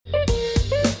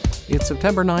It's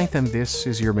September 9th, and this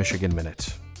is your Michigan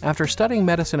Minute. After studying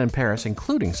medicine in Paris,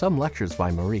 including some lectures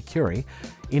by Marie Curie,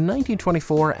 in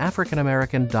 1924,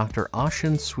 African-American Dr.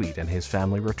 Ossian Sweet and his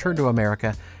family returned to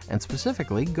America, and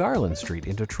specifically Garland Street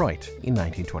in Detroit in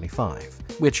 1925,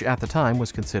 which at the time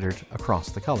was considered across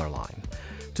the color line.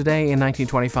 Today, in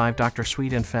 1925, Dr.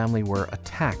 Sweet and family were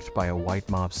attacked by a white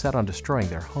mob set on destroying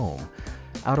their home.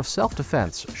 Out of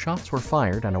self-defense, shots were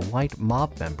fired and a white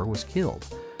mob member was killed.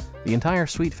 The entire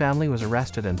Sweet family was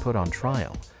arrested and put on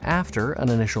trial. After an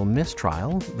initial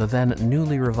mistrial, the then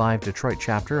newly revived Detroit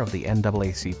chapter of the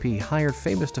NAACP hired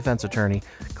famous defense attorney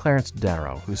Clarence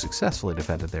Darrow, who successfully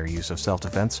defended their use of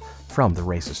self-defense from the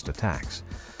racist attacks.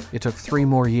 It took 3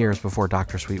 more years before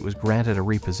Dr. Sweet was granted a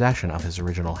repossession of his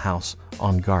original house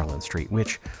on Garland Street,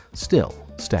 which still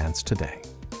stands today.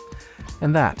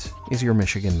 And that is your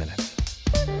Michigan Minute.